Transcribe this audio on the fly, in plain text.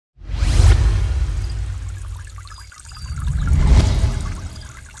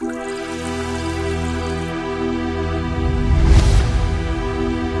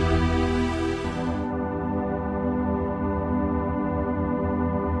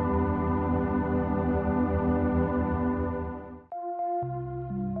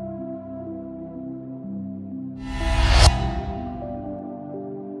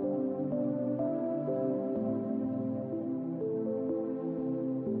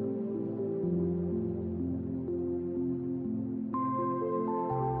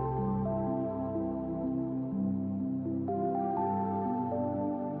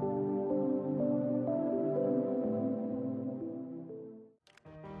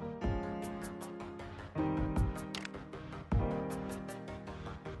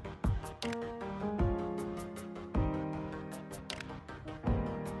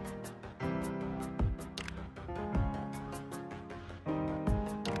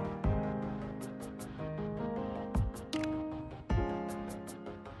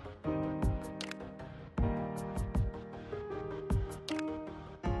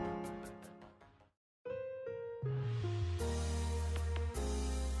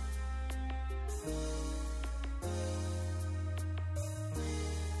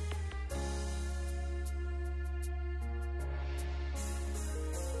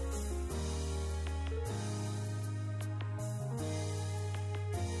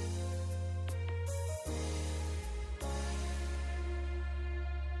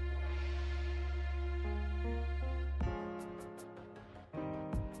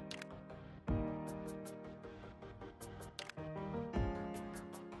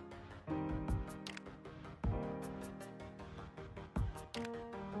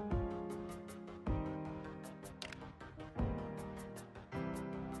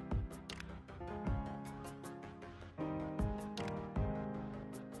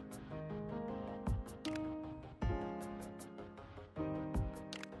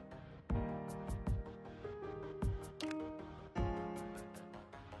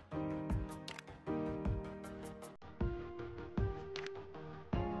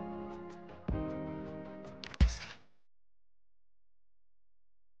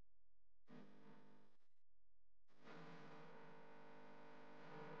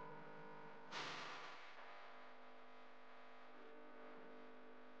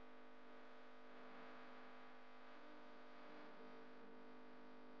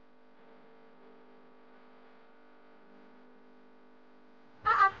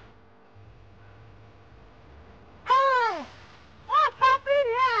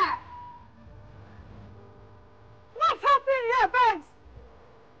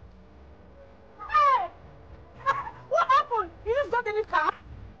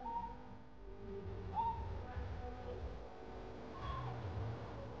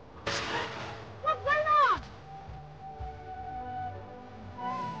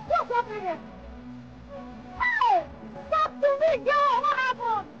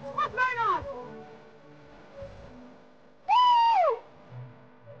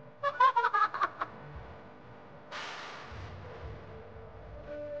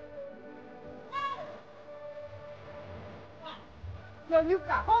your new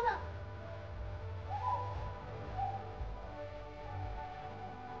car. Hold on.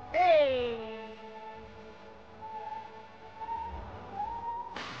 Hey.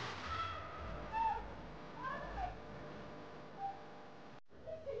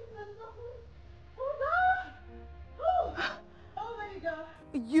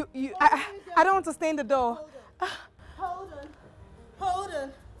 I don't want to stay in the door. Hold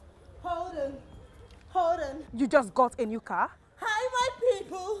on. You just got a new car? Hi, my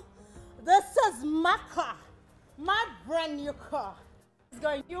people. This is my car. My brand new car. It's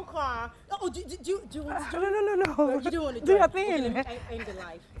got a new car. Oh, do you want to do it? No. You don't want to do your it. thing. Okay, let me end the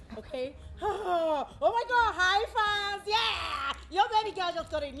live. Okay? Oh my God, hi fans. Yeah. Your baby girl just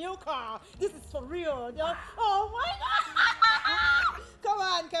got a new car. This is for real. Oh my God. Come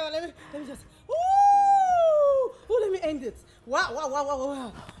on. Let me just. Ooh, let me end it.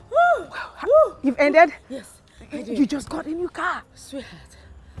 Wow. Woo. You've ended? Yes, I did. You just got a new car. Sweetheart,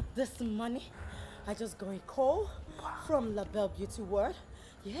 this money, I just got a call from La Belle Beauty World.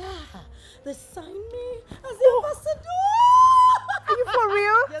 Yeah, they signed me as the ambassador. Are you for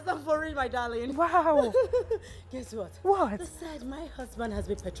real? Yes, I'm for real, my darling. Wow. Guess what? What? They said my husband has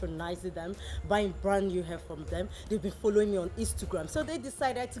been patronizing them, buying brand new hair from them. They've been following me on Instagram, so they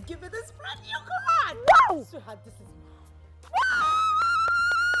decided to give me this brand new card. Wow! Sweetheart, this is life!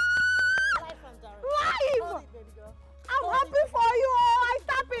 I'm happy for you. I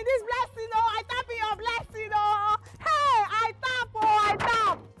tap in this blessing. I tap in your blessing. Hey, I tap.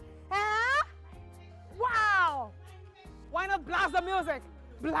 Wow. Why not blast the music?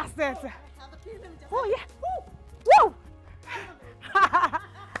 Blast it. Oh, yeah. Woo.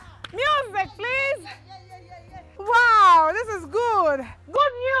 Music, please. Wow, this is good.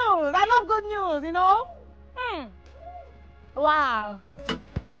 Good news. I love good news, you know. Wow.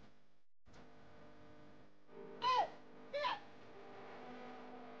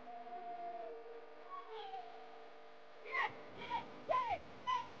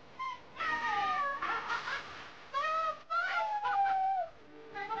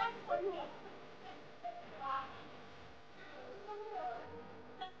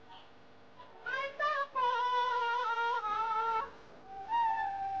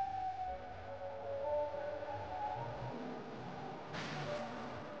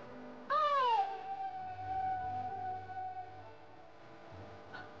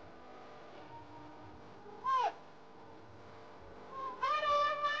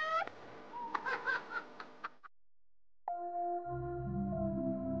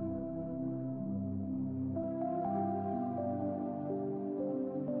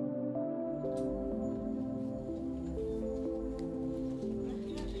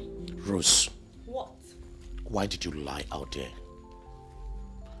 Rose. What? Why did you lie out there?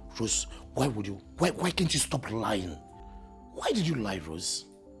 Rose, why can't you stop lying? Why did you lie, Rose?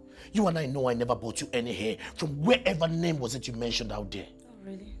 You and I know I never bought you any hair from wherever name was it you mentioned out there. Oh,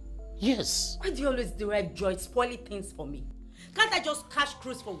 really? Yes. Why do you always derive joy spoiling things for me? Can't I just catch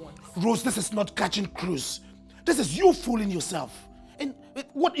cruise for once? Rose, this is not catching cruise. This is you fooling yourself. And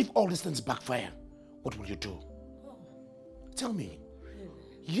what if all these things backfire? What will you do? Oh. Tell me.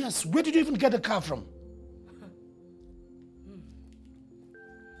 Yes, where did you even get the car from?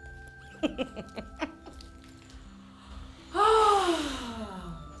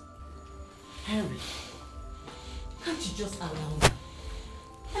 Henry, can't you just allow me?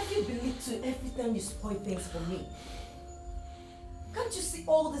 Have you believed to every time you spoil things for me? Can't you see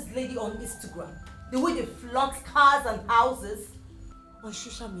all this lady on Instagram? The way they flaunt cars and houses on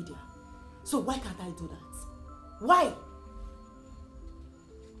social media. So why can't I do that? Why?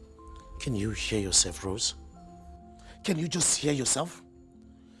 Can you hear yourself, Rose? Can you just hear yourself?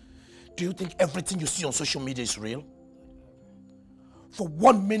 Do you think everything you see on social media is real? For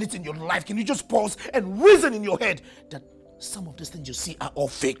 1 minute in your life, can you just pause and reason in your head that some of these things you see are all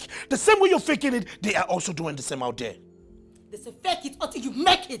fake? The same way you're faking it, they are also doing the same out there. They say fake it until you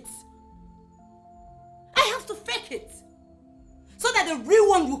make it. I have to fake it so that the real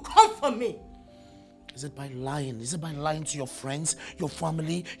one will come for me. Is it by lying? Is it by lying to your friends, your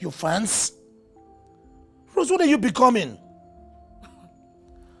family, your fans? Rose, what are you becoming?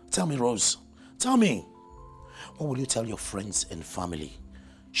 Tell me, Rose. Tell me. What will you tell your friends and family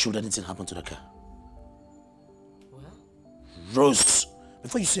should anything happen to the car? Well? Rose,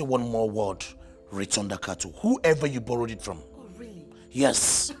 before you say one more word, return the car to whoever you borrowed it from. Oh, really?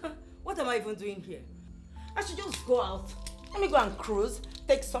 Yes. What am I even doing here? I should just go out. Let me go and cruise,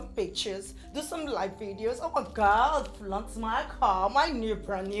 take some pictures, do some live videos. Oh my God, flaunt my car, my new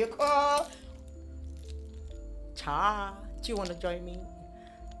brand new car. Cha, do you want to join me?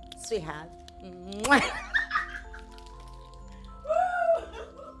 Sweetheart.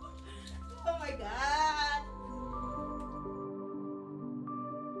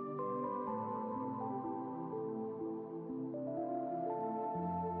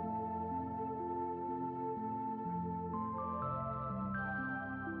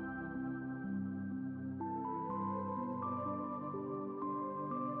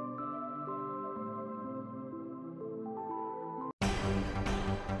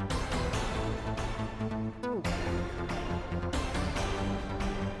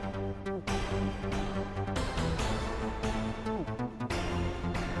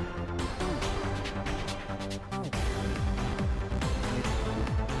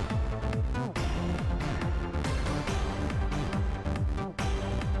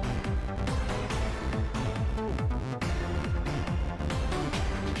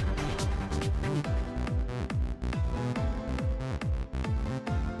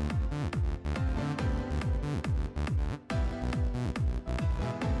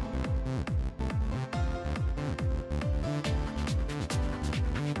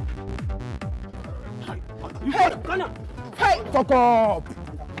 Hey, hey, fuck up.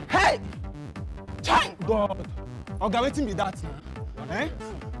 Hey, thank God. Oga, wetin be that now? Eh?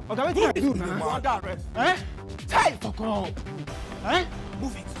 Oga, wetin I do now? Under arrest. Eh? Hey, fuck up. Eh?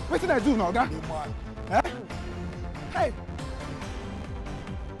 Move it. Wetin I do now, Oga? Eh? Hey.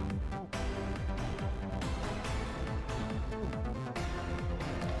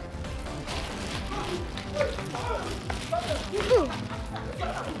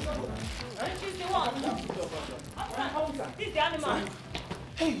 She's the one. He's the animal.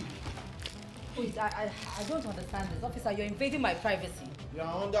 Hey. Wait, I don't understand this. Officer, you're invading my privacy. You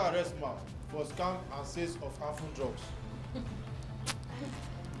are under arrest, ma'am, for scam and sales of harmful drugs.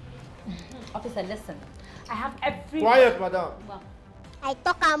 Officer, listen. I have every... Quiet, madam. I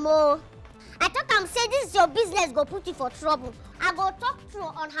talk am say this is your business go put you for trouble. I go talk true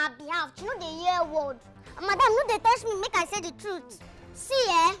on her behalf. She know the hear word. Madam, no dey touch me, make I say the truth.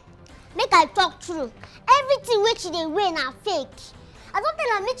 See, make I talk true. Everything which she dey wear na fake. I don't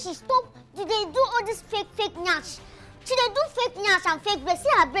tell her make she stop. Did they do all this fake nyash? She dey do fake nyash and fake breast.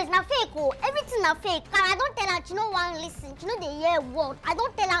 See her breast na fake oh. Everything na fake. And I don't tell her she no wan listen. She know the hear word. I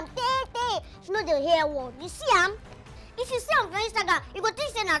don't tell her she know the hear word. You see am? If you see am for Instagram, you go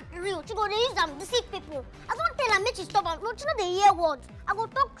think say na real. She go dey use am deceive people. I don't tell her make she stop am. No, she know the hear word. I go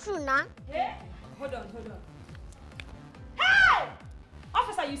talk true now. Hey, hold on. Hey!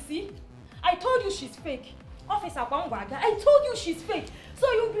 Officer, you see? I told you she's fake. Officer Kwangwaga, I told you she's fake.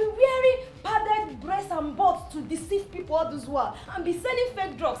 So you'll be wearing padded breasts and butts to deceive people all this while and be selling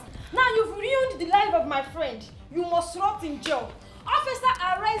fake drugs. Now you've ruined the life of my friend. You must rot in jail. Officer,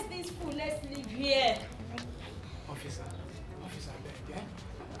 arrest this fool. Let's leave here. Officer, beg,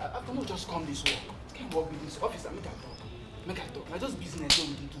 I cannot just come this work. I can't work with this. Officer, make I talk. I just business we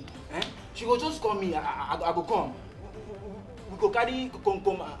dey do. She go just call me. I go come. We go carry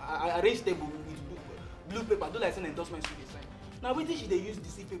come arrange table with blue paper. Do like an endorsement to sign. Now wetin she dey use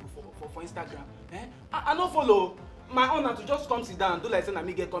deceive people for Instagram. I no follow. My honor to just come sit down do like say na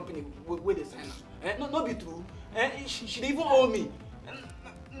me get company where they sign am. No be true. She dey even owe me.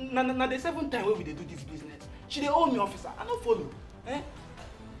 Na the 7th time wey we dey do this business. She dey owe me, officer. I no follow.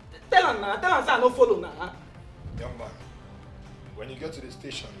 Tell her say I no follow now. Young man, when you get to the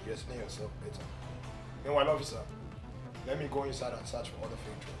station, you explain yourself better. Meanwhile, officer, let me go inside and search for other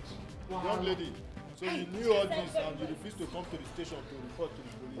fake drugs. Wow. Young lady, so you knew all this and you refused to come to the station to report to the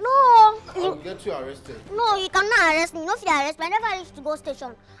police? No. I will get you arrested. No, you cannot arrest me. No fit arrest me. I never reach to go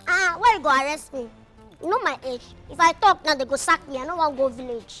station. Where you go arrest me? You know my age. If I talk now, they go sack me. I no wan go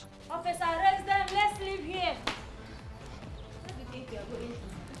village. Officer, arrest them. Let's leave here. What do you think you are going to?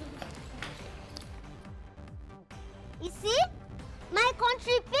 You see? My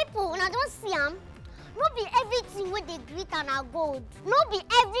country people, una don't see am. No be everything wey they greet and are gold. No be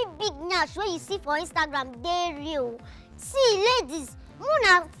every big nyash wey you see for Instagram dey real. See, ladies,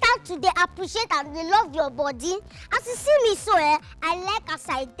 una start to dey appreciate and dey love your body. As you see me so, I like as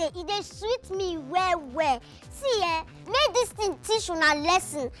I dey. E dey sweet me well. See, make this thing teach una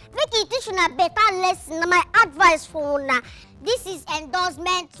lesson. Make it teach una better lesson. Na my advice for una. This is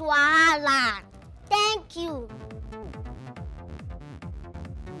endorsement wahala. Thank you.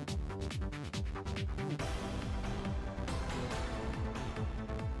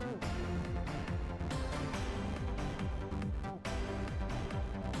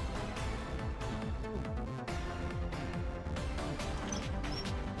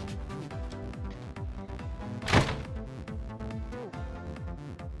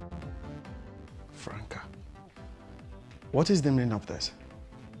 Franca, what is the meaning of this?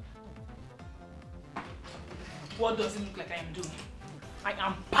 What does it look like I am doing? I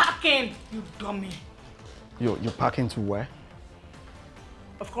am packing, you dummy. You're packing to where?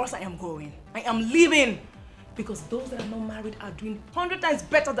 Of course I am going. I am leaving. Because those that are not married are doing 100 times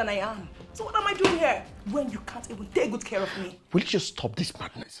better than I am. So what am I doing here? When you can't even take good care of me. Will you just stop this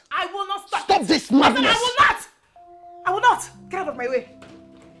madness? I will not stop. Stop this madness! I will not! I will not! Get out of my way.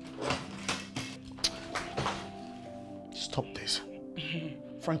 Stop this.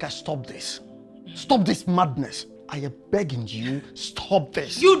 Franca, stop this. Stop this madness. I am begging you, stop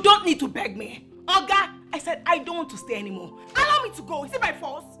this. You don't need to beg me. Oga, I said I don't want to stay anymore. Allow me to go. Is it by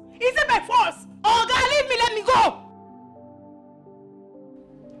force? Is it by force? Oga, leave me, let me go!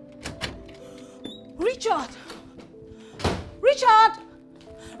 Richard! Richard,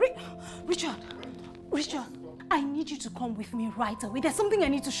 I need you to come with me right away. There's something I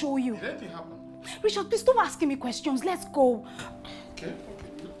need to show you. Did anything happen? Richard, please stop asking me questions. Let's go. Okay.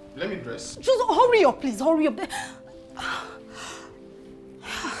 Let me dress. Just hurry up, please. Hurry up.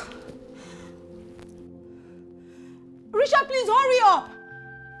 Richard, please hurry up.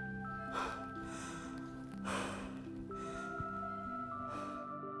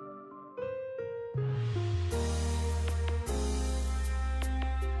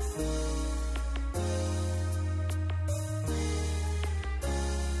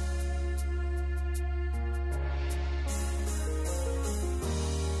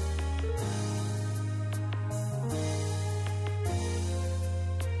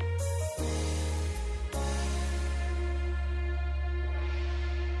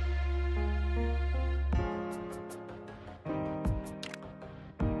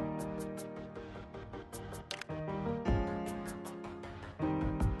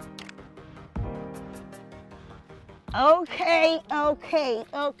 Okay.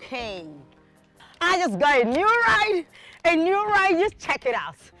 I just got a new ride. Just check it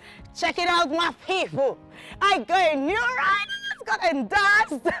out. Check it out, my people. I got a new ride. I just got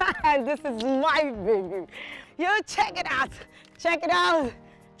endorsed. And this is my baby. You check it out. Check it out.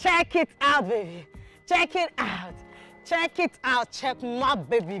 Check it out, baby. Check it out. Check it out. Check my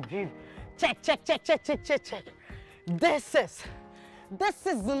baby, baby. Check. This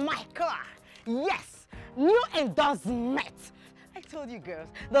is my car. Yes, new endorsement. I told you girls,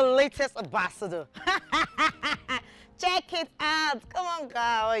 the latest ambassador. Check it out. Come on,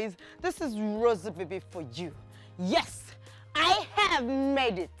 guys. This is Rosa baby for you. Yes, I have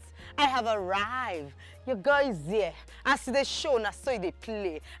made it. I have arrived. Your girl is here. I see the show, now so they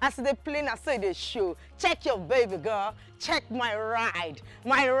play. I see they play, now so they show. Check your baby girl. Check my ride.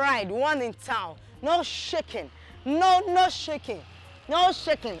 My ride, one in town. No shaking. No shaking. No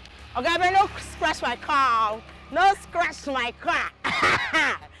shaking. Okay, but no scratch my car. No scratch my car.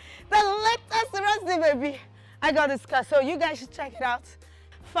 The latest Rosie baby. I got this car, so you guys should check it out.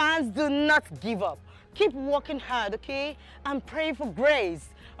 Fans, do not give up. Keep working hard, okay? And pray for grace.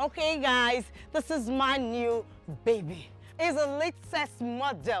 Okay, guys, this is my new baby. It's a latest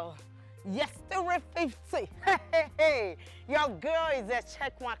model. Yes, 350. Hey, your girl is there.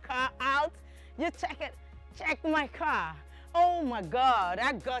 Check my car out. You check it. Check my car. Oh my God,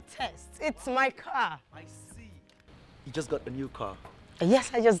 I got test. It's my car. I see. You just got a new car. Yes,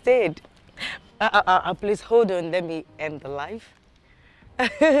 I just did. Please hold on. Let me end the live.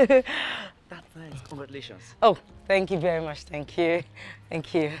 That's nice. Congratulations. Oh, thank you very much. Thank you.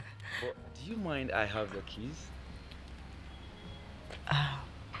 Thank you. Well, do you mind I have your keys?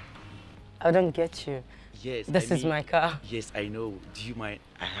 I don't get you. Yes. This is my car. Yes, I know. Do you mind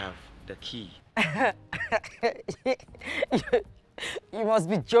I have the key? You must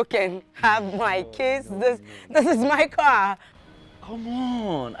be joking. Have my keys. This is my car. Come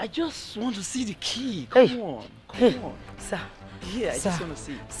on. I just want to see the key. Come on. Sir. Yeah, I just want to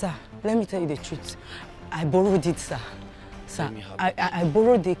see. Sir, let me tell you the truth. I borrowed it, sir. Sir, I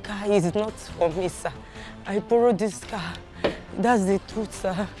borrowed the car. It's not for me, sir. I borrowed this car. That's the truth,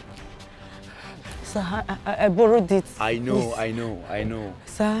 sir. Sir, I borrowed it. I know.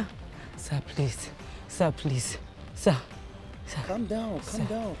 Sir, please. Sir, please. Sir. Calm down. Sir,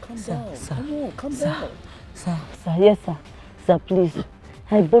 Come on, calm down. Sir, yes, sir. Sir, please.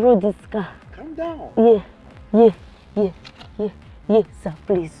 I borrowed this car. Calm down. Yeah, sir,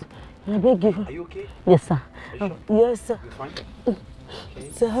 please. I beg you. Are you okay? Yes, sir. Are you sure? Yes, sir. You fine?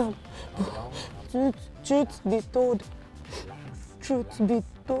 Okay. Sir, truth be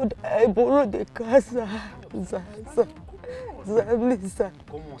told, I borrowed the car, sir. Sir, please, sir.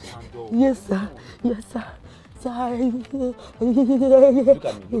 Come on, Sando. Yes, sir. Sir. Look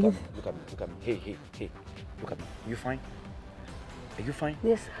at me. Hey. Look at me. You fine? Are you fine?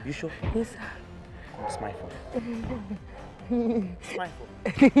 Yes, sir. You sure? Yes, sir. Come on, smile for me. Smile for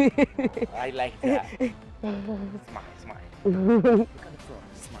me. I like that. Smile. Look at the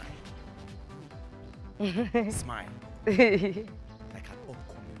front. Smile. Like an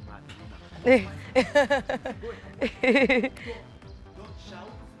upcoming mad woman. Don't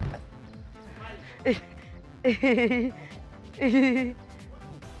shout.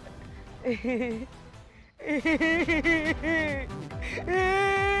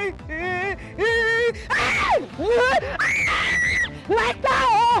 My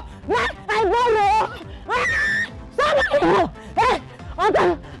car! I borrow! Somebody!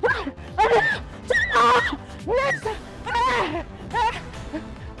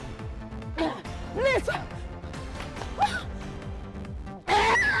 Please!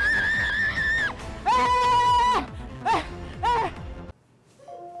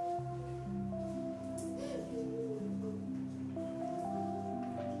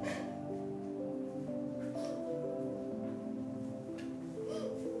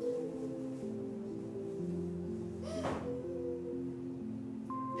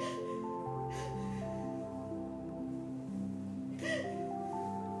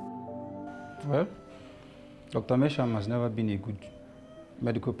 Well, Dr. Mesham has never been a good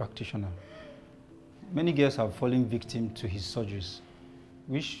medical practitioner. Many girls have fallen victim to his surgeries,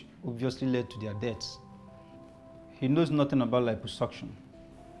 which obviously led to their deaths. He knows nothing about liposuction.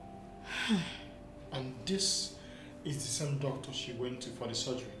 And this is the same doctor she went to for the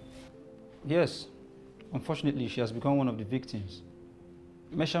surgery? Yes. Unfortunately, she has become one of the victims.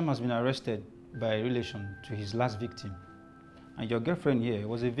 Mesham has been arrested by a relation to his last victim. And your girlfriend here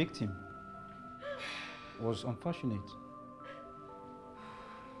was a victim. It was unfortunate.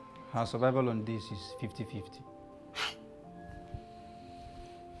 Her survival on this is 50-50.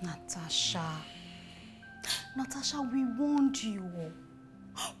 Natasha, Natasha, we warned you.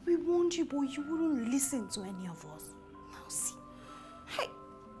 We warned you, but you wouldn't listen to any of us. Now see. Hey.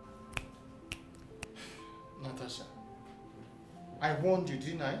 Natasha, I warned you,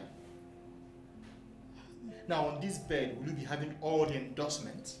 didn't I? Now on this bed, will you be having all the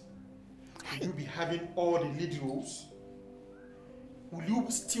endorsements? Will you be having all the lead roles? Will you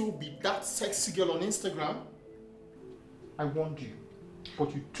still be that sexy girl on Instagram? I warned you,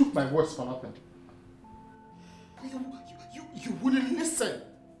 but you took my words for nothing. You wouldn't listen.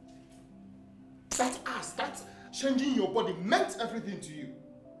 That ass, that changing your body meant everything to you.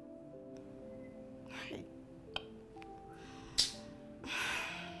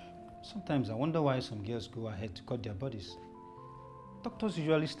 Sometimes I wonder why some girls go ahead to cut their bodies. Doctors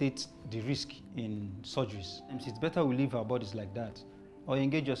usually state the risk in surgeries. And it's better we leave our bodies like that, or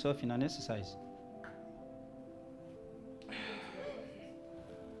engage yourself in an exercise.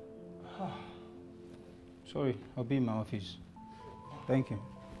 Sorry, I'll be in my office. Thank you.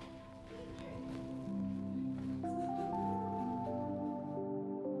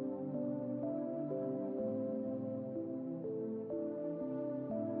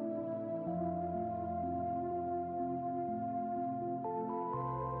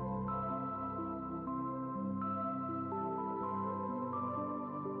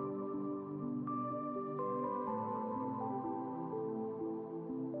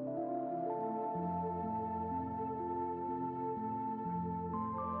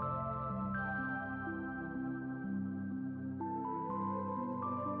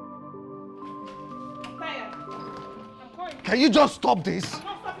 Can you just stop this? I'm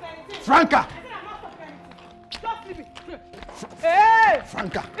not stopping anything. Franca! I said I'm not stopping anything. Just leave it. Hey!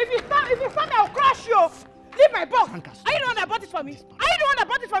 Franca! If you stop, I'll crush you. Leave my box. Franca, are you the one that bought it for me? Are you the one that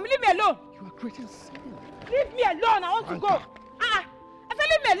bought it for me? Leave me alone. You are creating sin. Leave me alone. I want to go. I said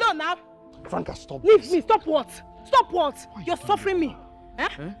leave me alone now. Franca, stop. Leave me. Stop what? Stop what? You're suffering me. Eh?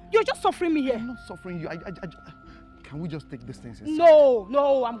 You're just suffering me here. I'm not suffering you. Can we just take this thing inside?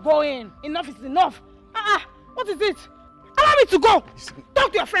 No, I'm going. Enough is enough. What is it? Allow me to go.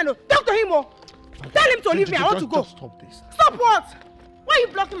 Talk to your friend. Talk to him. Tell him to leave me. I want to go. Just stop this. Stop what? Why are you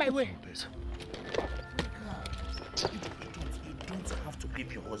blocking my way? You don't have to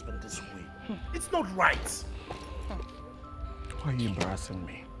leave your husband this way. It's not right. Why are you embarrassing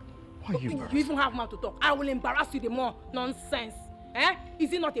me? Why are you embarrassing You even have mouth to talk. I will embarrass you the more. Nonsense. Eh?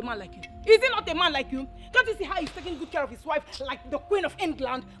 Is he not a man like you? Is he not a man like you? Can't you see how he's taking good care of his wife like the Queen of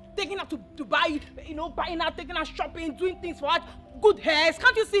England? Taking her to Dubai, buying her, taking her shopping, doing things for her, good hairs.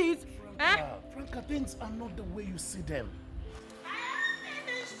 Can't you see it? Franca, things are not the way you see them.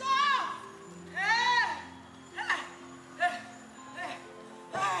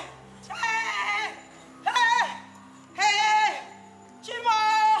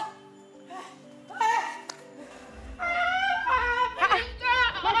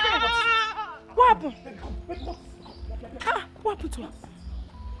 What happened? What happened to her?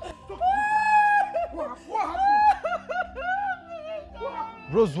 What happened?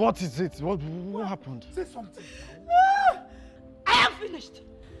 Rose, what is it? What happened? Say something. I am finished.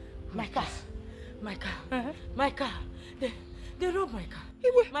 My car. My car. They robbed my car.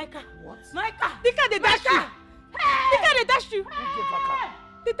 My car. What? My car. The car they dashed you. The car they dashed you. Who gave her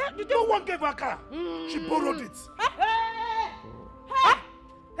car? No one gave her car. She borrowed it.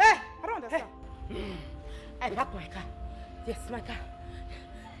 Hey, I don't understand. I got my car. Yes, my car.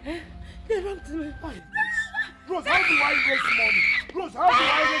 They robbed me. Rose, how do I raise money? Rose, how do I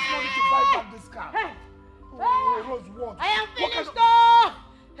raise money to buy back this car? Hey, Rose, what? I am finished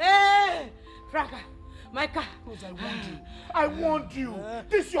though. Hey, Franca, my car. Rose, I warned you. I warned you.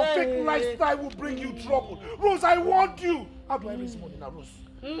 This your fake lifestyle will bring you trouble. Rose, I warned you. How do I raise money now, Rose?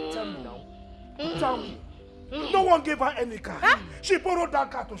 Tell me now. Tell me. No one gave her any car. She borrowed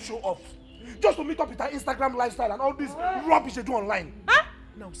that car to show off. Just to meet up with her Instagram lifestyle and all this rubbish they do online.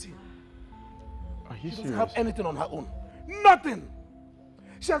 Now see. She doesn't have anything on her own. Nothing.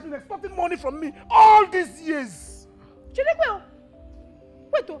 She has been extorting money from me all these years. Chibuikem,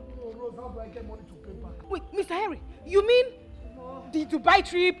 wait. Oh, Rose, how do I get money to pay back? Wait, Mr. Henry, you mean the Dubai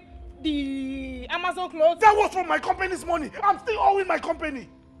trip, the Amazon clothes? That was from my company's money. I'm still owing my company.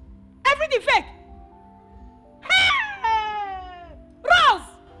 Everything fake. Hey! Rose!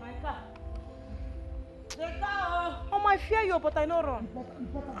 My car. The car. Oh, I fear you, but I know run.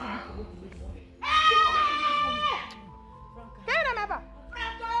 Can you remember?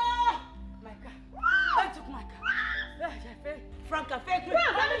 My car. I took my car. Franca, fake.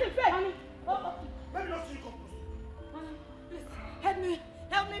 Everything fake. Let me not see you come. Please,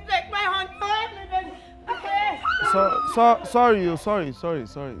 help me break my hand. Help me, baby. Okay. Sorry. Just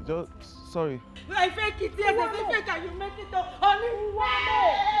sorry. I fake it, yes, I say fake and you make it up. Only one.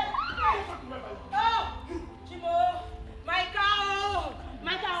 Oh, Chibo, my cow,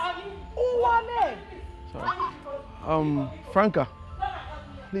 honey. Sorry. Franca,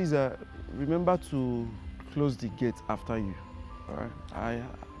 please remember to close the gate after you. Alright?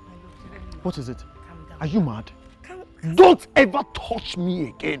 What is it? Are you mad? Don't ever touch me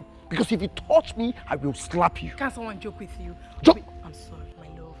again. Because if you touch me, I will slap you. Can't someone joke with you? I'm sorry, my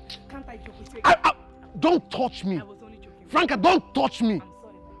love. Can't I joke with you? Don't touch me. I was only joking. Franca, don't touch me. I'm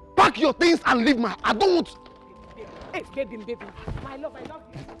sorry. Pack your things and leave my... I don't want... Hey, baby. My love, I love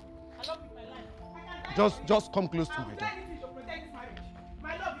you. I love you, my life. Just come close to me.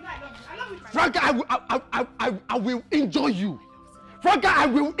 My love, you know I love you. I love you, my Franca, I will enjoy you. Franca, I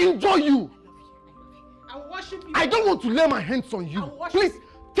will enjoy you. I will worship you. I don't want to lay my hands on you. Please,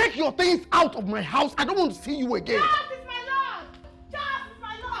 take your things out of my house. I don't want to see you again. Charles is my love. Charles is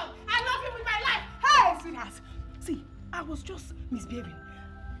my love. I love him with my life. Hey, sweetheart. See, I was just misbehaving.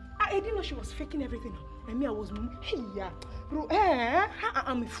 I didn't know she was faking everything. And me, I was, hey, yeah. Bro,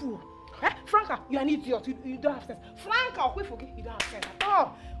 I'm a fool. Franca, you're an idiot. You don't have sense. Franca, we forget you don't have sense at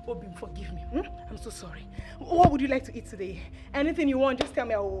all. Obim, forgive me. I'm so sorry. What would you like to eat today? Anything you want, just tell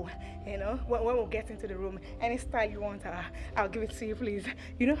me. When we'll get into the room, any style you want, I'll give it to you, please.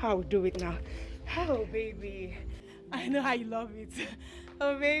 You know how we do it now. Oh, baby. I know how you love it.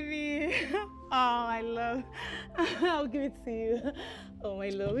 Oh, baby. Oh, I love. I'll give it to you. Oh, I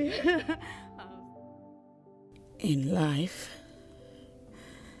love it. In life,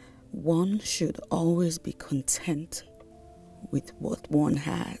 one should always be content with what one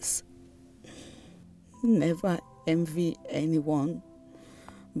has. Never envy anyone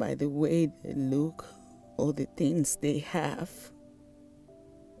by the way they look or the things they have.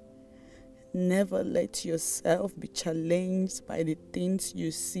 Never let yourself be challenged by the things you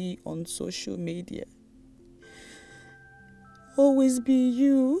see on social media. Always be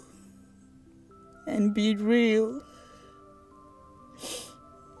you and be real.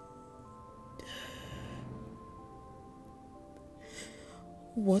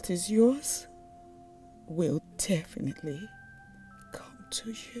 What is yours will definitely come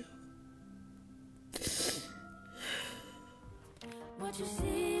to you. What you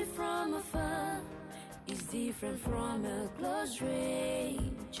see from afar is different from a close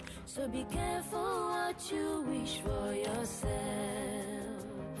range. So be careful what you wish for yourself.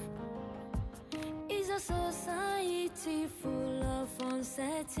 It's a society full of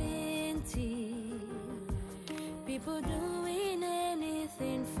uncertainty. People doing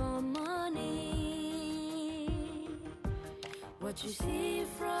anything for money. What you see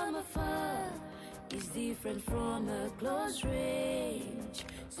from afar is different from a close range.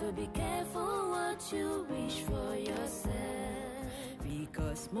 So be careful what you wish for yourself,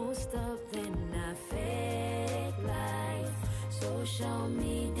 because most of them are fake life. Social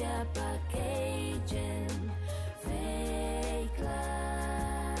media packaging, fake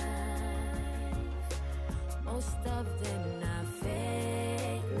life. Most of them are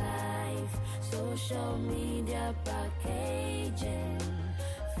fake life. Social media packaging.